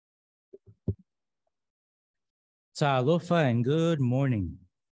Talofa and good morning.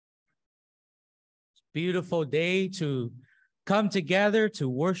 It's a beautiful day to come together to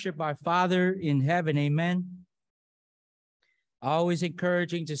worship our Father in heaven. Amen. Always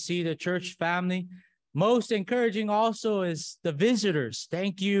encouraging to see the church family. Most encouraging also is the visitors.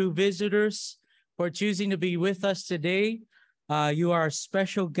 Thank you, visitors, for choosing to be with us today. You are a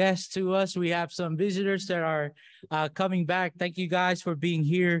special guest to us. We have some visitors that are coming back. Thank you guys for being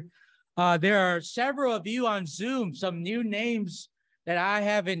here. There are several of you on Zoom, some new names that I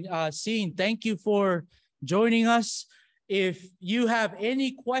haven't seen. Thank you for joining us. If you have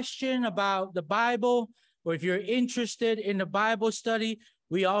any question about the Bible, or if you're interested in the Bible study,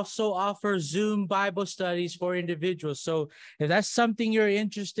 we also offer Zoom Bible studies for individuals. So if that's something you're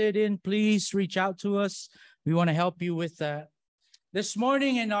interested in, please reach out to us. We want to help you with that. This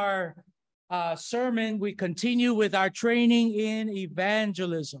morning in our sermon, we continue with our training in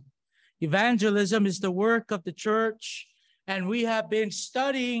evangelism. Evangelism is the work of the church, and we have been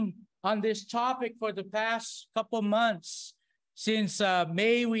studying on this topic for the past couple months. Since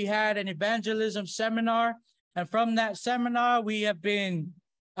May, we had an evangelism seminar, and from that seminar, we have been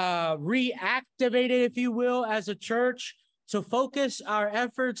reactivated, if you will, as a church to focus our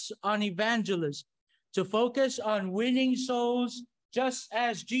efforts on evangelism, to focus on winning souls, just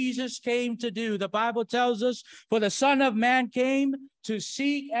as Jesus came to do. The Bible tells us, for the Son of Man came to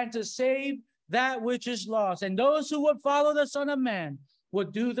seek and to save that which is lost. And those who would follow the Son of Man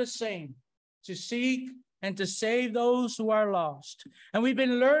would do the same, to seek and to save those who are lost. And we've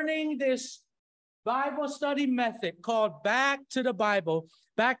been learning this Bible study method called Back to the Bible.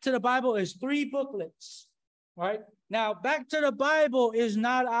 Back to the Bible is 3 booklets, right? Now, Back to the Bible is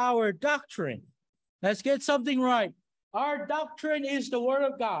not our doctrine. Let's get something right. Our doctrine is the Word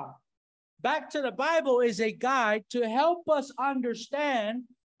of God. Back to the Bible is a guide to help us understand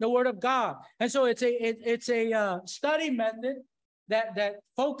the Word of God. And so it's a study method that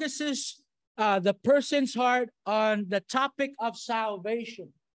focuses the person's heart on the topic of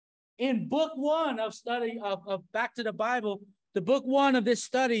salvation. In book 1 of study of Back to the Bible, the book 1 of this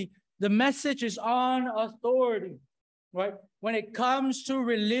study, the message is on authority, right? When it comes to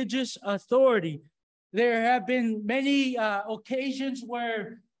religious authority, there have been many occasions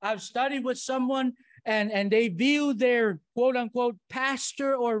where I've studied with someone and they view their quote unquote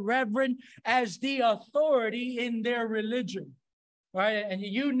pastor or reverend as the authority in their religion, right? And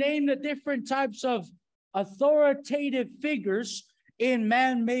you name the different types of authoritative figures in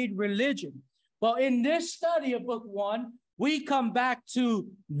man-made religion. Well, in this study of book 1, we come back to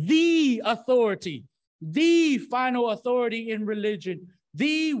the authority, the final authority in religion,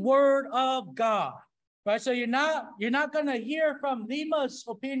 the Word of God. Right, so you're not going to hear from Lima's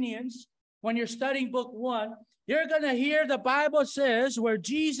opinions when you're studying book 1. You're going to hear the Bible says where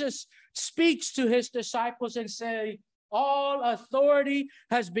Jesus speaks to his disciples and say, all authority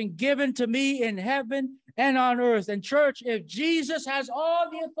has been given to me in heaven and on earth. And church, if Jesus has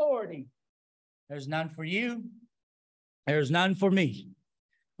all the authority, there's none for you. There's none for me.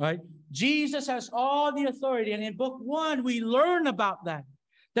 Right? Jesus has all the authority. And in book 1, we learn about that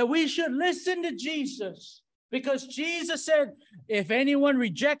we should listen to Jesus, because Jesus said, if anyone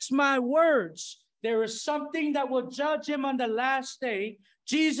rejects my words, there is something that will judge him on the last day.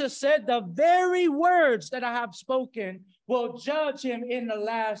 Jesus said, the very words that I have spoken will judge him in the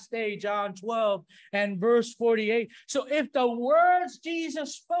last day, John 12 and verse 48. So if the words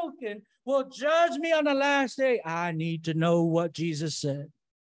Jesus spoken will judge me on the last day, I need to know what Jesus said.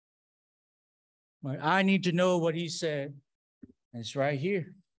 Right? I need to know what he said. It's right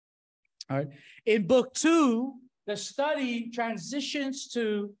here. All right. In book 2, the study transitions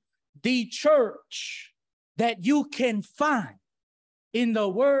to the church that you can find in the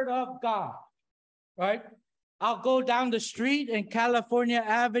Word of God. Right? I'll go down the street in California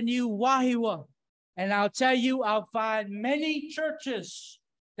Avenue, Wahiwa, and I'll tell you, I'll find many churches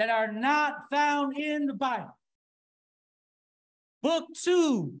that are not found in the Bible. Book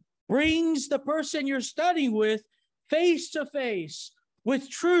 2 brings the person you're studying with face to face with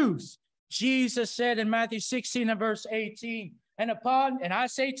truth. Jesus said in Matthew 16 and verse 18, and I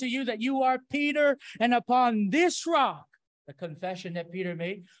say to you that you are Peter, and upon this rock, the confession that Peter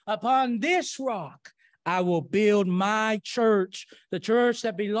made, upon this rock, I will build my church, the church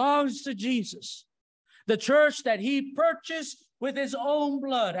that belongs to Jesus, the church that he purchased with his own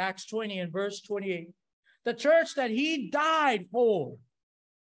blood, Acts 20 and verse 28, the church that he died for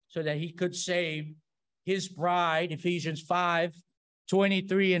so that he could save his bride, Ephesians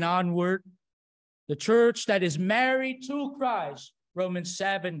 5:23 and onward, the church that is married to Christ, Romans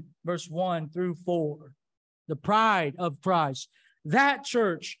 7, verse 1 through 4, the bride of Christ. That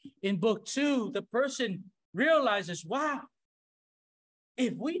church in book 2, the person realizes, wow,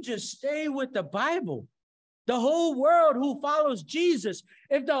 if we just stay with the Bible, the whole world who follows Jesus,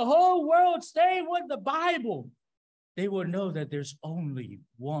 if the whole world stay with the Bible, they will know that there's only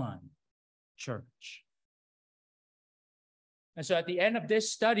one church. And so at the end of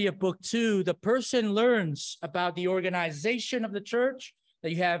this study of book 2, the person learns about the organization of the church,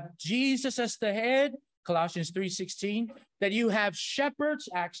 that you have Jesus as the head, Colossians 3:16, that you have shepherds,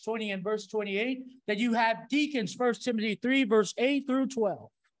 Acts 20 and verse 28, that you have deacons, 1 Timothy 3, verse 8 through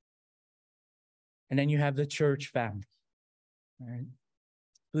 12. And then you have the church family. All right.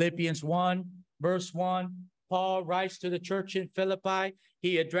 Philippians 1, verse 1, Paul writes to the church in Philippi.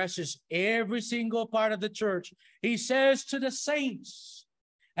 He addresses every single part of the church. He says to the saints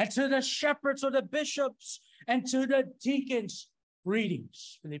and to the shepherds or the bishops and to the deacons,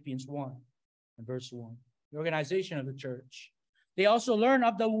 greetings. Philippians 1 and verse 1, the organization of the church. They also learn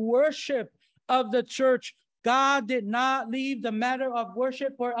of the worship of the church. God did not leave the matter of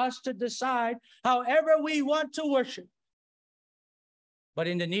worship for us to decide however we want to worship. But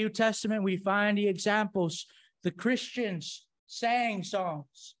in the New Testament, we find the examples. The Christians sang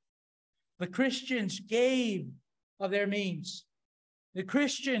songs. The Christians gave of their means. The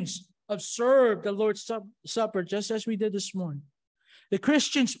Christians observed the Lord's Supper just as we did this morning. The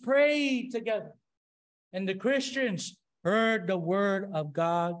Christians prayed together. And the Christians heard the word of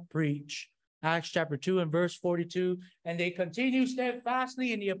God preached. Acts chapter 2 and verse 42. And they continue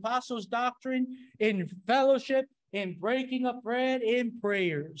steadfastly in the apostles' doctrine, in fellowship, in breaking of bread, in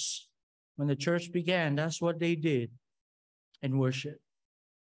prayers. When the church began, that's what they did in worship.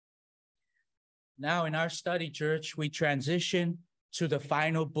 Now in our study, church, we transition to the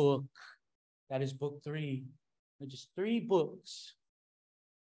final book. That is book 3. There's just 3 books.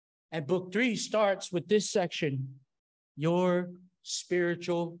 And book 3 starts with this section, your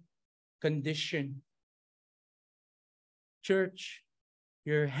spiritual condition. Church,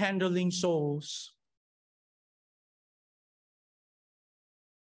 you're handling souls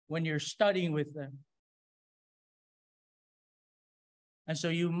when you're studying with them. And so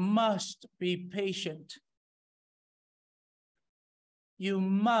you must be patient. You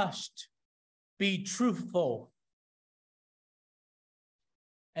must be truthful.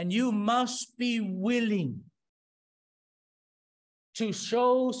 And you must be willing to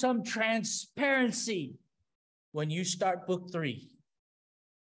show some transparency when you start book 3.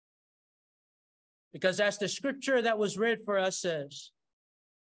 Because as the scripture that was read for us says,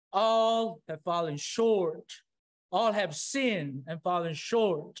 all have fallen short. All have sinned and fallen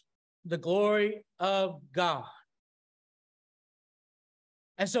short the glory of God.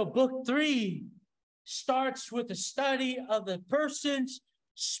 And so book 3 starts with the study of the person's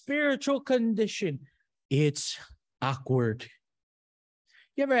spiritual condition. It's awkward.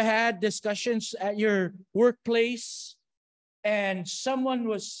 You ever had discussions at your workplace and someone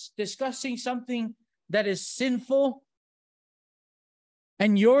was discussing something that is sinful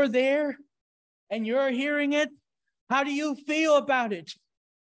and you're there and you're hearing it? How do you feel about it?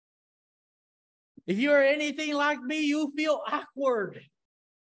 If you're anything like me, you feel awkward.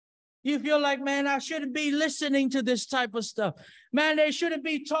 You feel like, man, I shouldn't be listening to this type of stuff. Man, they shouldn't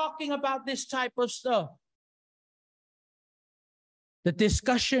be talking about this type of stuff. The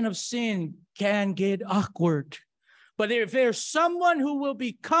discussion of sin can get awkward. But if there's someone who will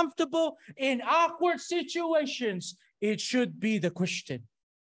be comfortable in awkward situations, it should be the Christian.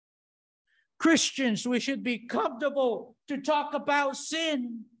 Christians, we should be comfortable to talk about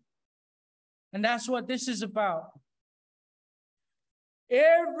sin. And that's what this is about.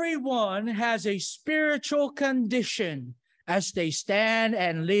 Everyone has a spiritual condition as they stand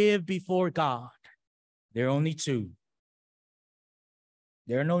and live before God. There are only 2.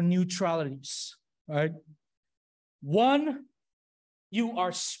 There are no neutralities, right? 1, you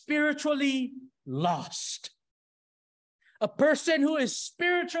are spiritually lost. A person who is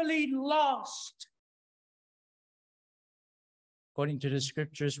spiritually lost, according to the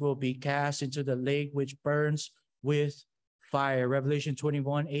scriptures, will be cast into the lake which burns with fire. Revelation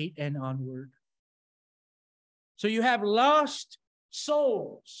 21:8 and onward. So you have lost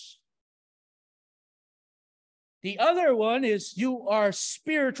souls. The other one is you are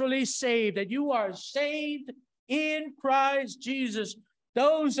spiritually saved, that you are saved in Christ Jesus.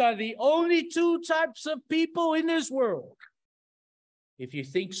 Those are the only 2 types of people in this world. If you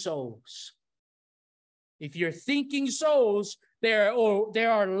think souls, if you're thinking souls, there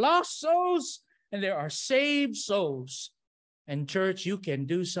are lost souls and there are saved souls. And church, you can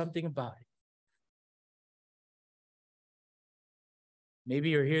do something about it. Maybe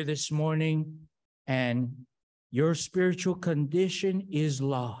you're here this morning and your spiritual condition is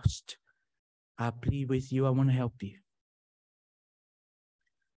lost. I plead with you. I want to help you.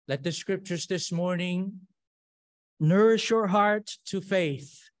 Let the scriptures this morning nourish your heart to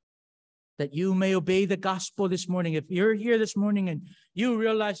faith, that you may obey the gospel this morning. If you're here this morning and you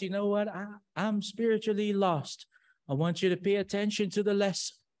realize, you know what, I'm spiritually lost, I want you to pay attention to the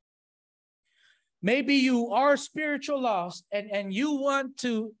lesson. Maybe you are spiritual lost and you want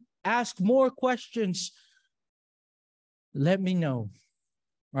to ask more questions. Let me know.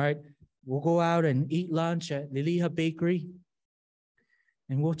 All right? We'll go out and eat lunch at Liliha Bakery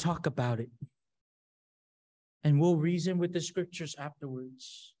and we'll talk about it. And we'll reason with the scriptures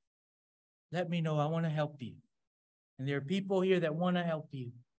afterwards. Let me know. I want to help you. And there are people here that want to help you.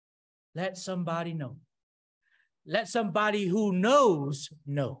 Let somebody know. Let somebody who knows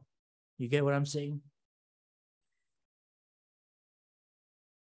know. You get what I'm saying?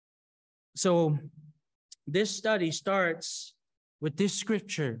 So this study starts with this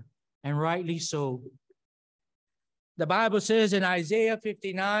scripture, and rightly so. The Bible says in Isaiah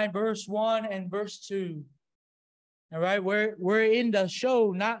 59, verse 1 and verse 2. All right, we're in the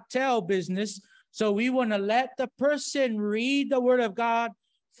show, not tell business. So we want to let the person read the word of God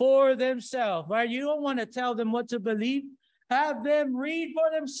for themselves, right? You don't want to tell them what to believe. Have them read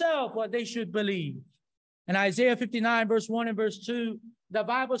for themselves what they should believe. In Isaiah 59, verse 1 and verse 2, the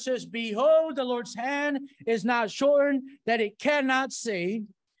Bible says, behold, the Lord's hand is not shortened that it cannot save,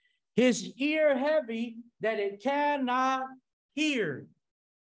 his ear heavy that it cannot hear.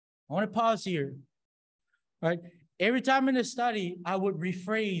 I want to pause here. All right. Every time in the study, I would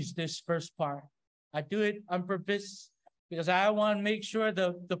rephrase this first part. I do it on purpose because I want to make sure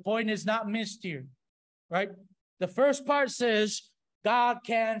the point is not missed here. Right? The first part says, God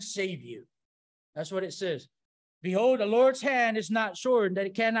can save you. That's what it says. Behold, the Lord's hand is not shortened that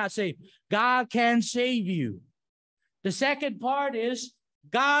it cannot save. God can save you. The second part is,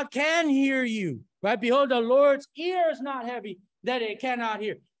 God can hear you. Right? Behold, the Lord's ear is not heavy that it cannot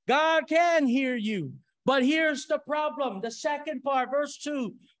hear. God can hear you. But here's the problem. The second part, verse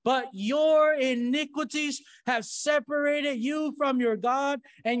 2. But your iniquities have separated you from your God,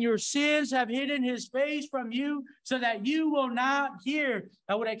 and your sins have hidden his face from you, so that you will not hear.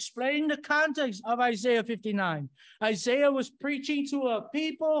 I would explain the context of Isaiah 59. Isaiah was preaching to a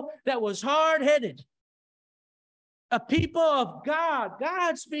people that was hard-headed. A people of God,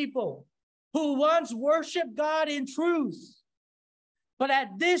 God's people, who once worshiped God in truth. But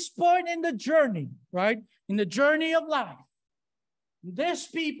at this point in the journey, right, in the journey of life, this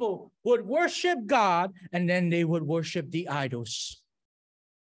people would worship God and then they would worship the idols.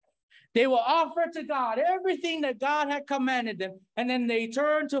 They will offer to God everything that God had commanded them, and then they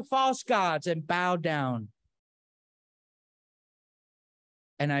turn to false gods and bow down.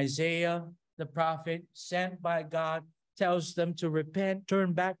 And Isaiah, the prophet, sent by God, tells them to repent,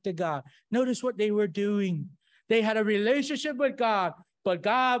 turn back to God. Notice what they were doing. They had a relationship with God, but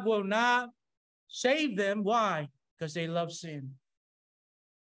God will not save them. Why? Because they love sin.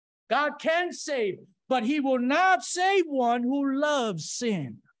 God can save, but he will not save one who loves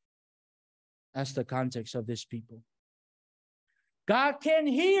sin. That's the context of this people. God can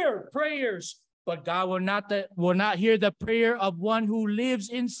hear prayers, but God will not hear the prayer of one who lives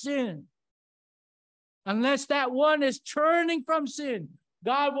in sin. Unless that one is turning from sin,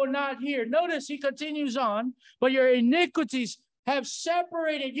 God will not hear. Notice he continues on, but your iniquities have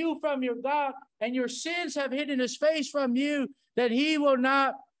separated you from your God, and your sins have hidden his face from you, that he will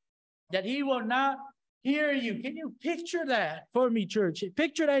not hear you. Can you picture that for me, church?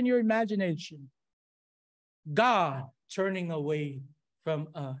 Picture that in your imagination. God turning away from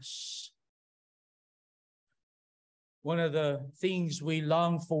us. One of the things we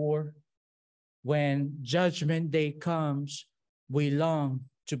long for when judgment day comes, we long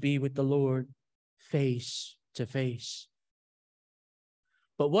to be with the Lord face to face.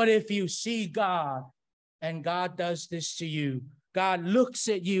 But what if you see God and God does this to you? God looks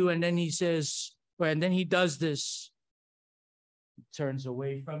at you and then he says, and then he does this. He turns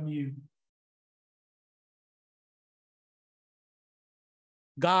away from you.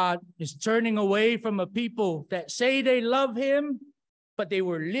 God is turning away from a people that say they love him, but they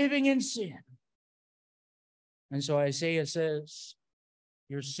were living in sin. And so Isaiah says,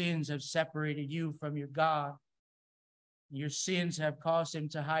 your sins have separated you from your God. Your sins have caused him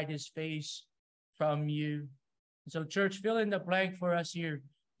to hide his face from you. So church, fill in the blank for us here.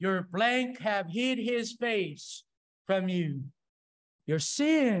 Your blank have hid his face from you. Your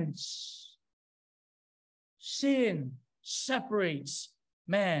sins. Sin separates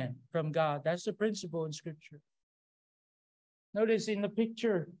man from God. That's the principle in Scripture. Notice in the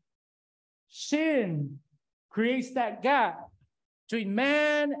picture, sin creates that gap between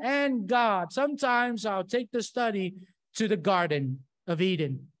man and God. Sometimes I'll take the study to the Garden of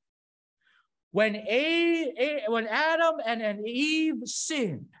Eden. When Adam and Eve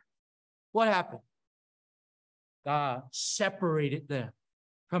sinned, what happened? God separated them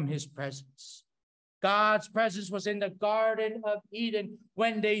from his presence. God's presence was in the Garden of Eden.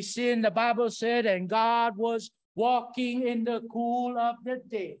 When they sinned, the Bible said, and God was walking in the cool of the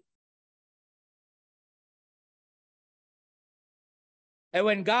day. And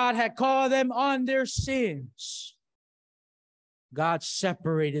when God had called them on their sins, God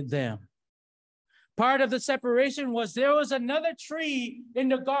separated them. Part of the separation was there was another tree in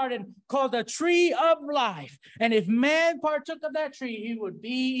the garden called the tree of life. And if man partook of that tree, he would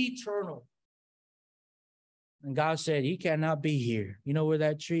be eternal. And God said, he cannot be here. You know where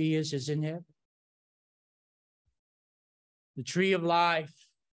that tree is? It's in heaven. The tree of life,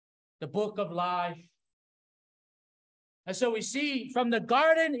 the book of life. And so we see from the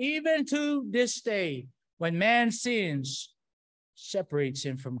garden even to this day, when man sins, separates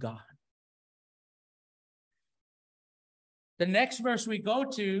him from God. The next verse we go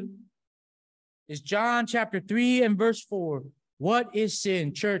to is John chapter 3 and verse 4. What is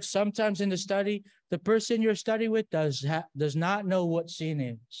sin? Church, sometimes in the study, the person you're studying with does not know what sin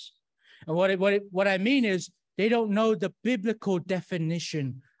is. And what I mean is they don't know the biblical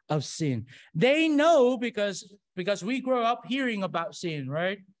definition of sin. They know because we grow up hearing about sin,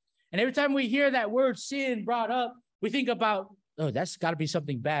 right? And every time we hear that word sin brought up, we think about, oh, that's got to be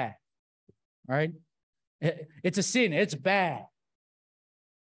something bad, right? It's a sin. It's bad.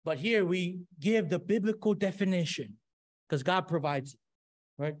 But here we give the biblical definition because God provides it,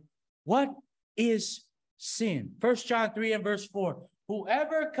 right? What is sin? 1 John 3 and verse 4.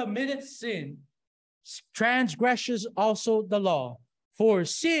 Whoever committed sin transgresses also the law. For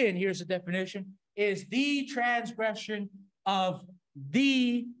sin, here's the definition, is the transgression of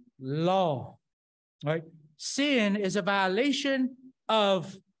the law, right? Sin is a violation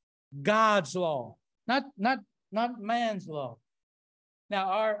of God's law. Not man's law. Now,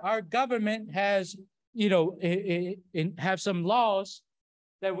 our government has, have some laws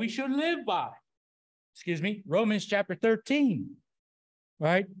that we should live by. Romans chapter 13,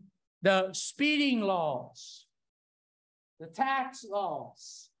 right? The speeding laws, the tax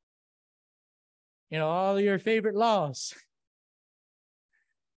laws, all your favorite laws,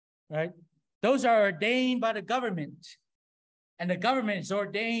 right? Those are ordained by the government, and the government is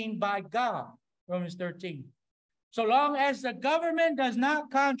ordained by God. Romans 13. So long as the government does not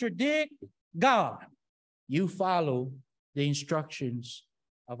contradict God, you follow the instructions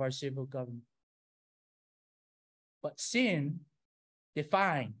of our civil government. But sin,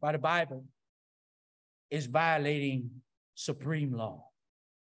 defined by the Bible, is violating supreme law,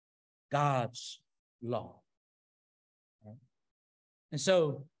 God's law. And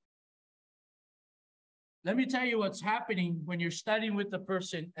so, let me tell you what's happening when you're studying with the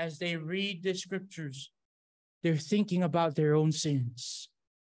person as they read the scriptures. They're thinking about their own sins.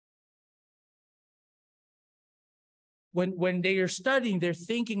 When they are studying, they're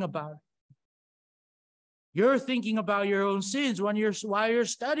thinking about it. You're thinking about your own sins while you're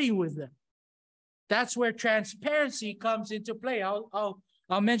studying with them. That's where transparency comes into play. I'll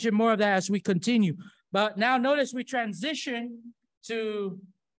mention more of that as we continue. But now notice we transition to,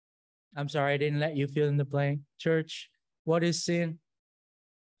 I'm sorry, I didn't let you fill in the blank. Church, what is sin?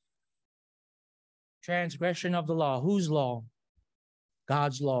 Transgression of the law. Whose law?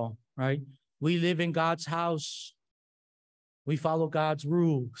 God's law, right? We live in God's house. We follow God's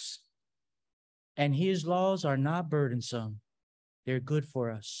rules. And his laws are not burdensome. They're good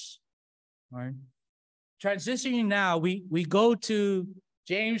for us, right? Transitioning now, we go to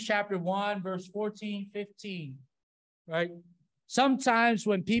James chapter 1, verse 14, 15, right? Sometimes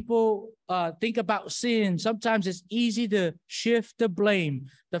when people think about sin, sometimes it's easy to shift the blame.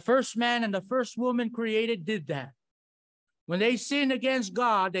 The first man and the first woman created did that. When they sinned against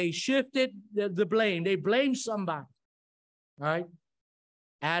God, they shifted the blame. They blamed somebody, right?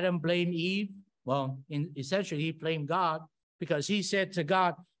 Adam blamed Eve. Well, essentially, he blamed God because he said to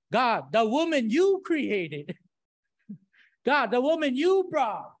God, God, the woman you created, God, the woman you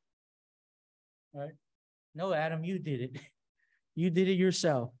brought, right? No, Adam, you did it. You did it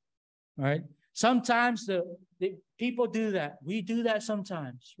yourself, right? Sometimes the people do that. We do that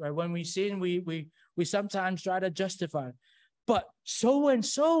sometimes, right? When we sin, we sometimes try to justify it. But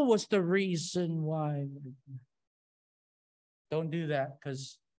so-and-so was the reason why. Don't do that,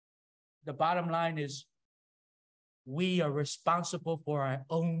 because the bottom line is we are responsible for our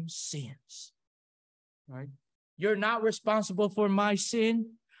own sins, right? You're not responsible for my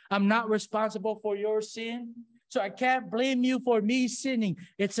sin. I'm not responsible for your sin. So I can't blame you for me sinning.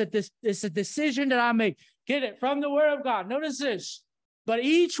 It's a decision that I make. Get it from the word of God. Notice this. But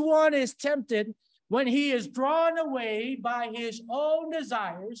each one is tempted when he is drawn away by his own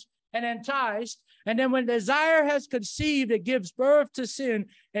desires and enticed. And then when desire has conceived, it gives birth to sin.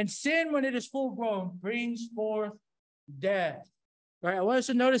 And sin, when it is full grown, brings forth death. All right, I want us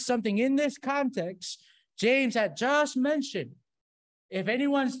to notice something in this context. James had just mentioned, if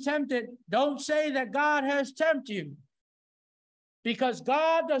anyone's tempted, don't say that God has tempted you. Because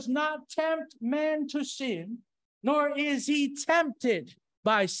God does not tempt man to sin, nor is he tempted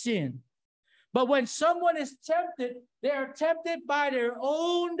by sin. But when someone is tempted, they are tempted by their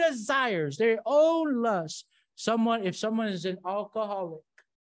own desires, their own lusts. If someone is an alcoholic,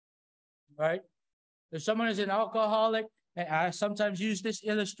 right? If someone is an alcoholic, and I sometimes use this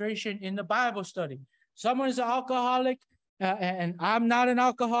illustration in the Bible study. Someone is an alcoholic, and I'm not an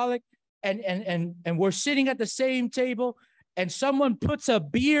alcoholic, and we're sitting at the same table, and someone puts a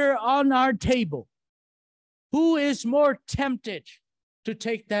beer on our table. Who is more tempted to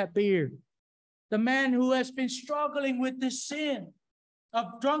take that beer? The man who has been struggling with this sin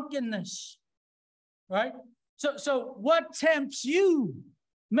of drunkenness, right? So what tempts you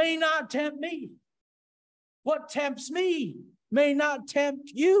may not tempt me. What tempts me may not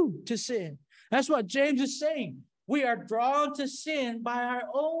tempt you to sin. That's what James is saying. We are drawn to sin by our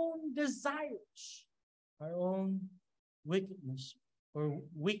own desires, our own wickedness or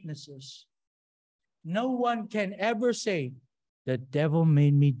weaknesses. No one can ever say, the devil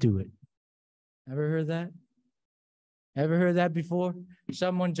made me do it. Ever heard that? Ever heard that before?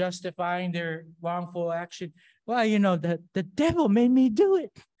 Someone justifying their wrongful action. Well, you know, the devil made me do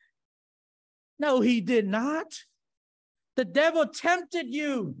it. No, he did not. The devil tempted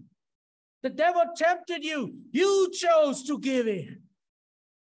you. The devil tempted you. You chose to give in.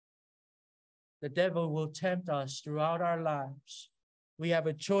 The devil will tempt us throughout our lives. We have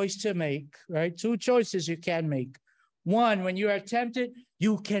a choice to make, right? Two choices you can make. One, when you are tempted,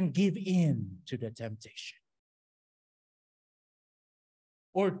 you can give in to the temptation.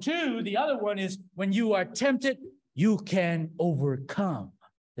 Or two, the other one is when you are tempted, you can overcome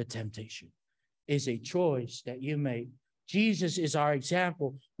the temptation. It's a choice that you make. Jesus is our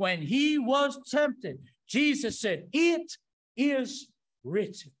example. When he was tempted, Jesus said, it is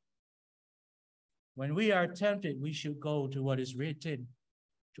written. When we are tempted, we should go to what is written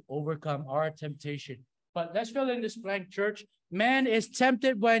to overcome our temptation. But let's fill in this blank, church. Man is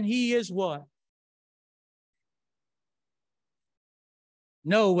tempted when he is what?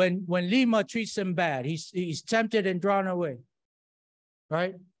 No, when Lima treats him bad, he's tempted and drawn away.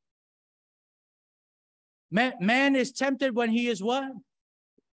 Right? Man is tempted when he is what?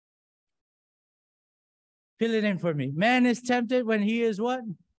 Fill it in for me. Man is tempted when he is what?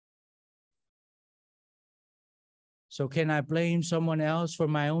 So can I blame someone else for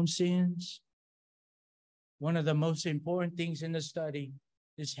my own sins? One of the most important things in the study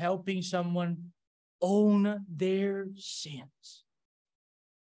is helping someone own their sins.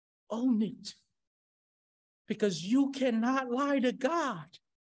 Own it. Because you cannot lie to God.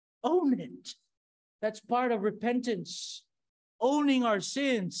 Own it. That's part of repentance. Owning our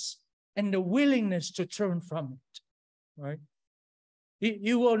sins and the willingness to turn from it. Right?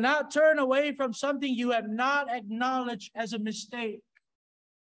 You will not turn away from something you have not acknowledged as a mistake.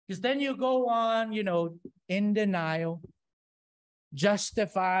 Because then you go on, in denial,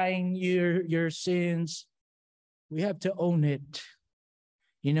 justifying your sins. We have to own it.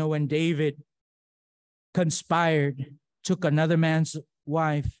 When David conspired, took another man's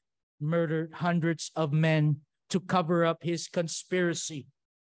wife, murdered hundreds of men to cover up his conspiracy.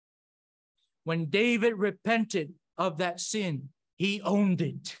 When David repented of that sin, he owned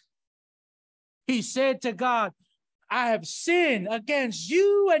it. He said to God, I have sinned against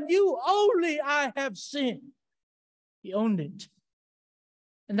you and you only I have sinned. He owned it.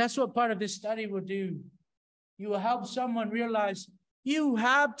 And that's what part of this study will do. You will help someone realize you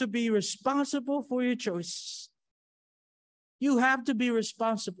have to be responsible for your choices. You have to be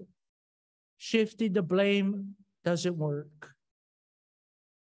responsible. Shifting the blame doesn't work.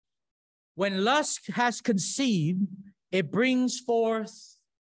 When lust has conceived, it brings forth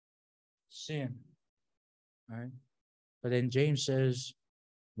sin. All right? But then James says,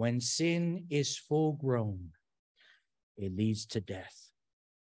 when sin is full grown, it leads to death.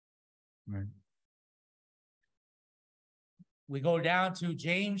 Right? We go down to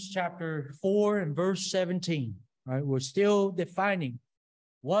James chapter 4 and verse 17. Right? We're still defining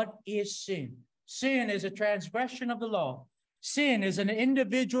what is sin. Sin is a transgression of the law. Sin is an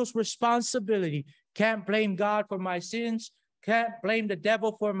individual's responsibility. Can't blame God for my sins. Can't blame the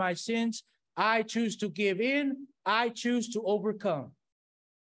devil for my sins. I choose to give in. I choose to overcome.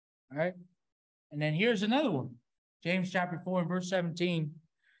 All right. And then here's another one. James chapter 4 and verse 17.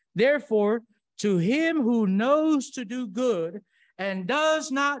 Therefore, to him who knows to do good and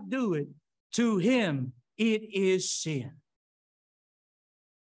does not do it, to him it is sin.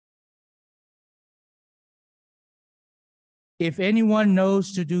 If anyone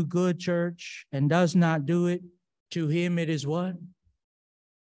knows to do good, church, and does not do it, to him it is what?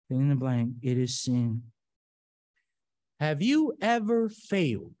 Fill in the blank. It is sin. Have you ever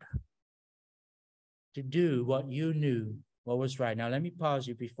failed to do what you knew what was right? Now, let me pause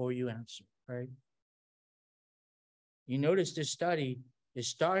you before you answer, right? You notice this study is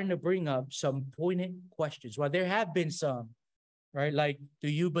starting to bring up some pointed questions. Well, there have been some, right? Like, do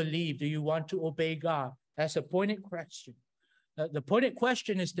you believe? Do you want to obey God? That's a pointed question. The pointed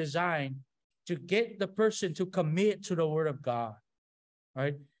question is designed to get the person to commit to the word of God,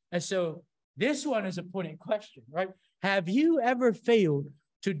 right? And so this one is a pointed question, right? Have you ever failed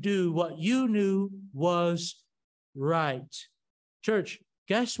to do what you knew was right? Church,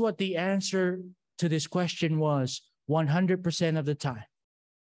 guess what the answer to this question was 100% of the time?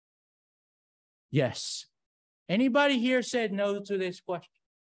 Yes. Anybody here said no to this question?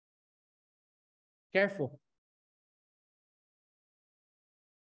 Careful.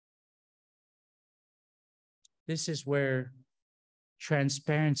 This is where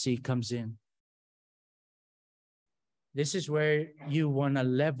transparency comes in. This is where you want to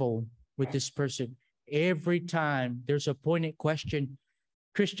level with this person. Every time there's a pointed question,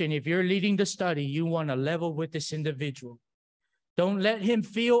 Christian, if you're leading the study, you want to level with this individual. Don't let him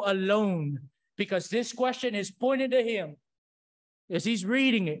feel alone, because this question is pointed to him as he's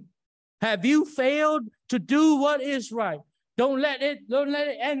reading it. Have you failed to do what is right? Don't let it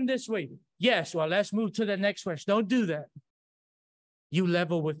end this way. Yes, well, let's move to the next question. Don't do that. You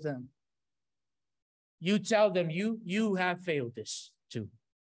level with them. You tell them you have failed this too.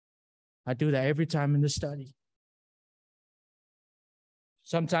 I do that every time in the study.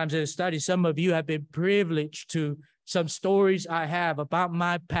 Sometimes in the study, some of you have been privileged to some stories I have about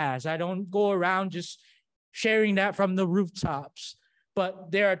my past. I don't go around just sharing that from the rooftops.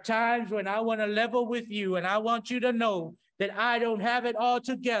 But there are times when I want to level with you and I want you to know that I don't have it all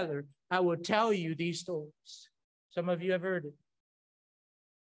together. I will tell you these stories. Some of you have heard it.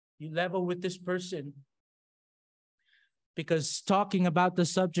 You level with this person because talking about the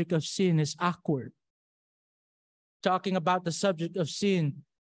subject of sin is awkward. Talking about the subject of sin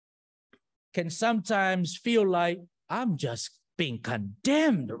can sometimes feel like I'm just being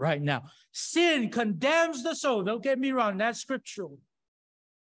condemned right now. Sin condemns the soul. Don't get me wrong, that's scriptural.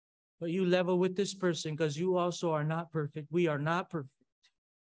 But you level with this person because you also are not perfect. We are not perfect.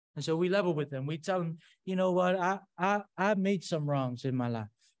 And so we level with them. We tell them, you know what, I made some wrongs in my life.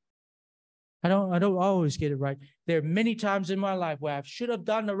 I don't always get it right. There are many times in my life where I should have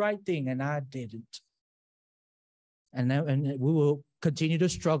done the right thing and I didn't. And we will continue to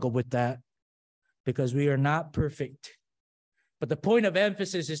struggle with that because we are not perfect. But the point of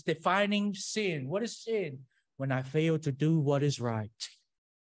emphasis is defining sin. What is sin? When I fail to do what is right.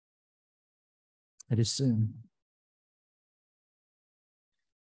 It is sin.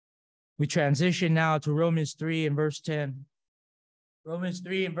 We transition now to Romans 3 and verse 10. Romans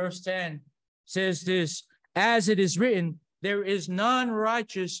 3 and verse 10 says this, as it is written, there is none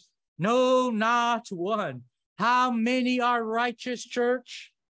righteous, no, not one. How many are righteous,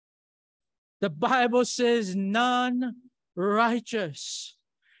 church? The Bible says none righteous.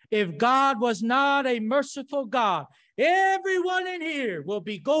 If God was not a merciful God, everyone in here will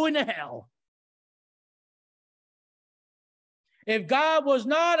be going to hell. If God was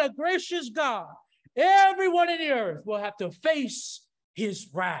not a gracious God, everyone in the earth will have to face his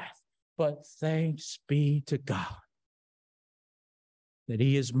wrath. But thanks be to God that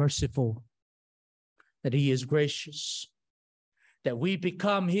he is merciful, that he is gracious, that we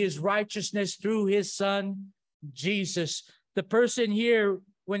become his righteousness through his son, Jesus. The person here,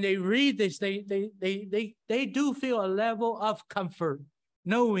 when they read this, they do feel a level of comfort,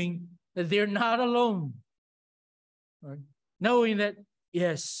 knowing that they're not alone. Right? Knowing that,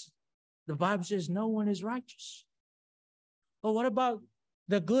 yes, the Bible says no one is righteous. But what about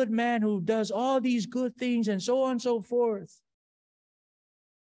the good man who does all these good things and so on and so forth?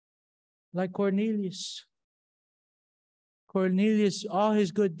 Like Cornelius. Cornelius, all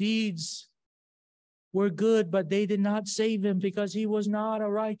his good deeds were good, but they did not save him because he was not a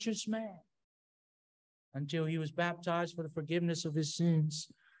righteous man until he was baptized for the forgiveness of his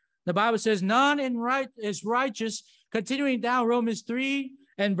sins. The Bible says none is righteous. Continuing down Romans 3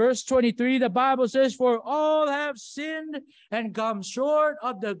 And verse 23, the Bible says, for all have sinned and come short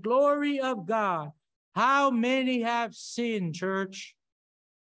of the glory of God. How many have sinned, church?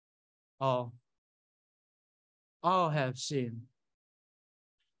 All. All have sinned.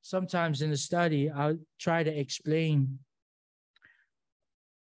 Sometimes in the study, I'll try to explain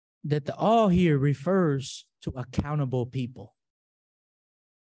that the all here refers to accountable people.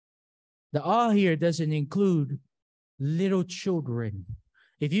 The all here doesn't include little children.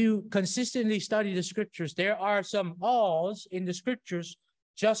 If you consistently study the scriptures, there are some alls in the scriptures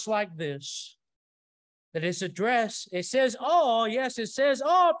just like this, that is addressed. It says all, yes, it says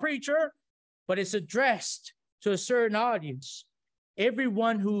all, preacher, but it's addressed to a certain audience.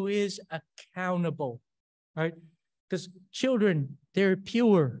 Everyone who is accountable, right? Because children, they're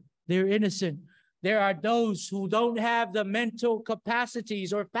pure, they're innocent. There are those who don't have the mental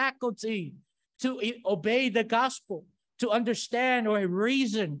capacities or faculty to obey the gospel, to understand or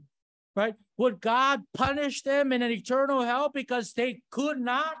reason, right? Would God punish them in an eternal hell because they could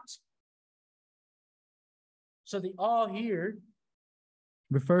not? So the all here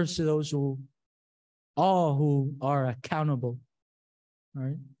refers to those who are accountable,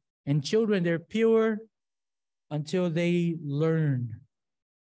 right? And children, they're pure until they learn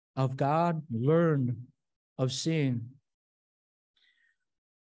of God, learn of sin.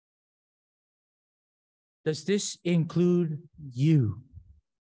 Does this include you?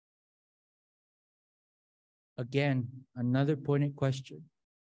 Again, another pointed question,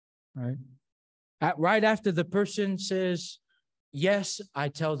 right? Right after the person says, yes, I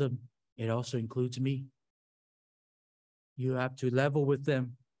tell them, it also includes me. You have to level with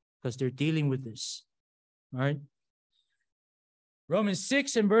them because they're dealing with this, right? Romans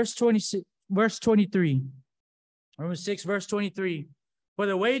 6 and verse 23. Romans 6, verse 23. For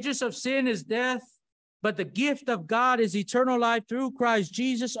the wages of sin is death, but the gift of God is eternal life through Christ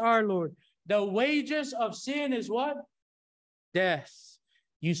Jesus our Lord. The wages of sin is what? Death.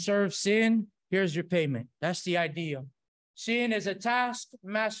 You serve sin, here's your payment. That's the idea. Sin is a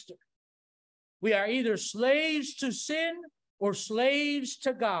taskmaster. We are either slaves to sin or slaves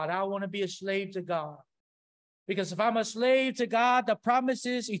to God. I want to be a slave to God. Because if I'm a slave to God, the promise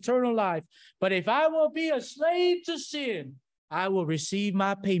is eternal life. But if I will be a slave to sin, I will receive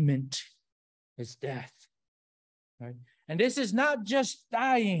my payment. It's death. Right? And this is not just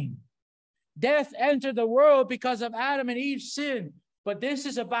dying. Death entered the world because of Adam and Eve's sin. But this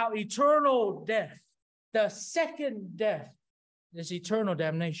is about eternal death. The second death is eternal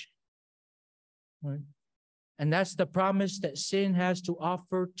damnation. Right? And that's the promise that sin has to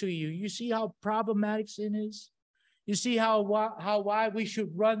offer to you. You see how problematic sin is? You see why we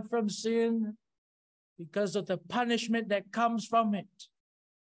should run from sin? Because of the punishment that comes from it.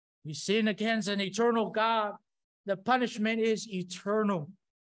 We sin against an eternal God. The punishment is eternal.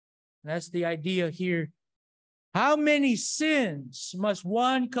 That's the idea here. How many sins must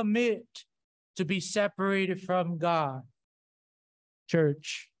one commit to be separated from God?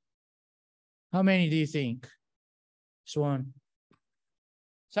 Church, how many do you think? Just one.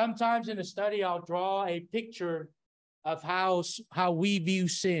 Sometimes in the study, I'll draw a picture of how we view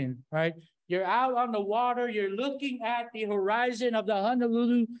sin, right? You're out on the water, you're looking at the horizon of the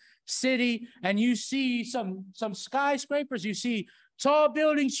Honolulu city, and you see some skyscrapers, you see tall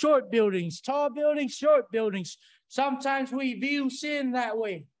buildings, short buildings, tall buildings, short buildings. Sometimes we view sin that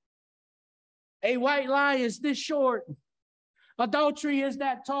way. A white lie is this short. Adultery is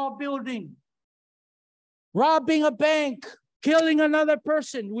that tall building. Robbing a bank, killing another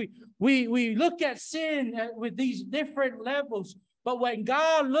person. We look at sin with these different levels. But when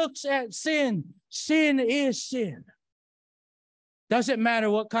God looks at sin, sin is sin. Doesn't matter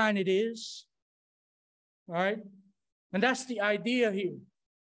what kind it is. All right? And that's the idea here.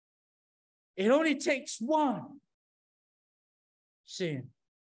 It only takes one sin.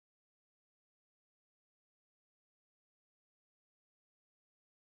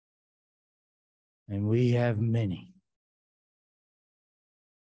 And we have many.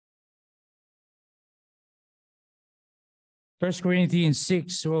 1 Corinthians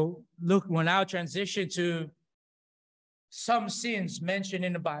 6, so look, we'll now transition to some sins mentioned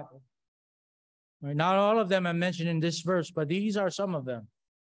in the Bible. Right, not all of them are mentioned in this verse, but these are some of them.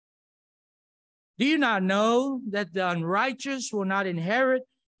 Do you not know that the unrighteous will not inherit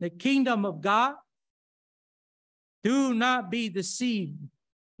the kingdom of God? Do not be deceived.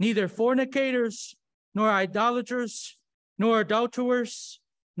 Neither fornicators, nor idolaters, nor adulterers,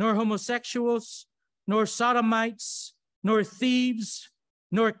 nor homosexuals, nor sodomites, nor thieves,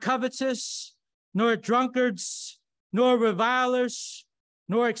 nor covetous, nor drunkards, nor revilers,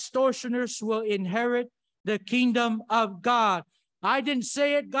 nor extortioners will inherit the kingdom of God. I didn't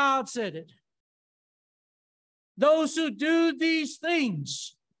say it, God said it. Those who do these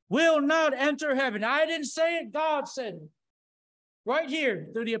things will not enter heaven. I didn't say it, God said it. Right here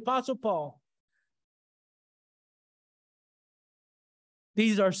through the Apostle Paul.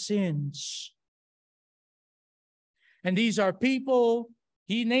 These are sins. And these are people,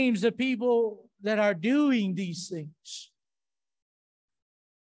 he names the people that are doing these things.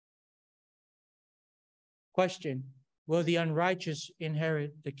 Question, will the unrighteous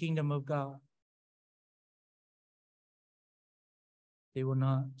inherit the kingdom of God? They will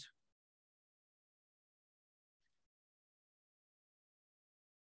not.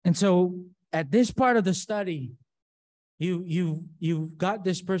 And so at this part of the study, you've got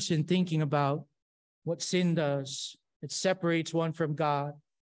this person thinking about what sin does. It separates one from God.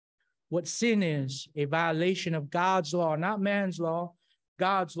 What sin is, a violation of God's law, not man's law,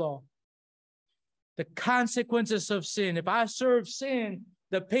 God's law. The consequences of sin. If I serve sin,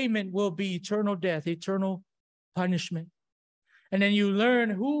 the payment will be eternal death, eternal punishment. And then you learn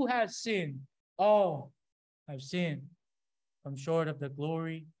who has sinned. All have sinned, come short of the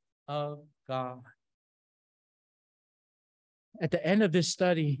glory of God. At the end of this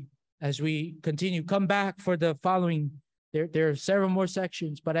study, as we continue, come back for the following. There are several more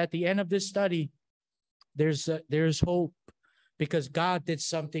sections, but at the end of this study, there's hope, because God did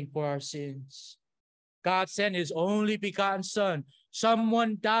something for our sins. God sent his only begotten Son.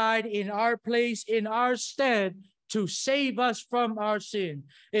 Someone died in our place, in our stead, to save us from our sin.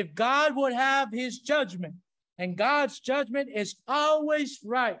 If God would have his judgment, and God's judgment is always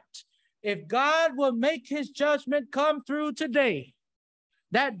right, if God will make his judgment come through today,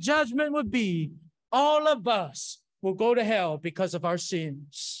 that judgment would be all of us will go to hell because of our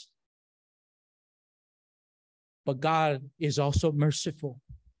sins. But God is also merciful.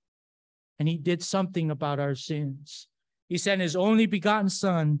 And he did something about our sins. He sent his only begotten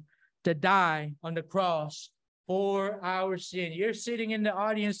Son to die on the cross for our sin. You're sitting in the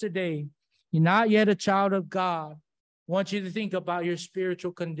audience today. You're not yet a child of God. I want you to think about your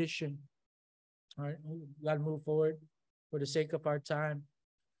spiritual condition. All right, we got to move forward for the sake of our time.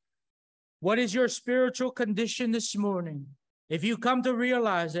 What is your spiritual condition this morning? If you come to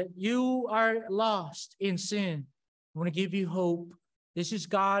realize that you are lost in sin, I want to give you hope. This is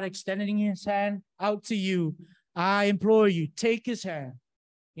God extending his hand out to you. I implore you, take his hand.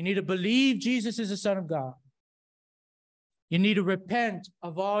 You need to believe Jesus is the Son of God. You need to repent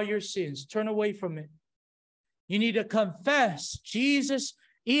of all your sins. Turn away from it. You need to confess Jesus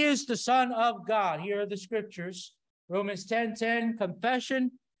is the Son of God. Here are the scriptures. Romans 10:10,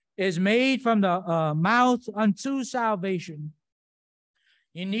 confession is made from the mouth unto salvation.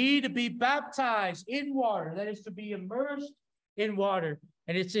 You need to be baptized in water. That is to be immersed in water.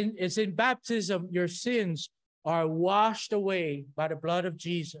 And it's in baptism your sins are washed away by the blood of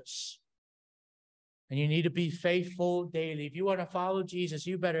Jesus. And you need to be faithful daily. If you want to follow Jesus,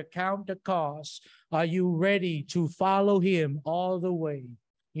 you better count the cost. Are you ready to follow him all the way?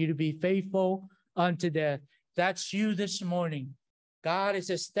 You need to be faithful unto death. That's you this morning. God is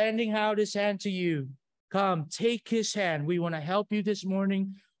extending out his hand to you. Come, take his hand. We want to help you this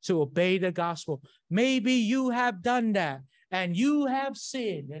morning to obey the gospel. Maybe you have done that and you have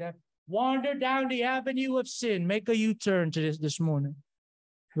sinned and have wandered down the avenue of sin. Make a U-turn to this morning.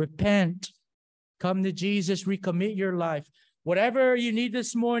 Repent. Come to Jesus. Recommit your life. Whatever you need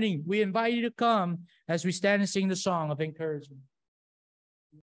this morning, we invite you to come as we stand and sing the song of encouragement.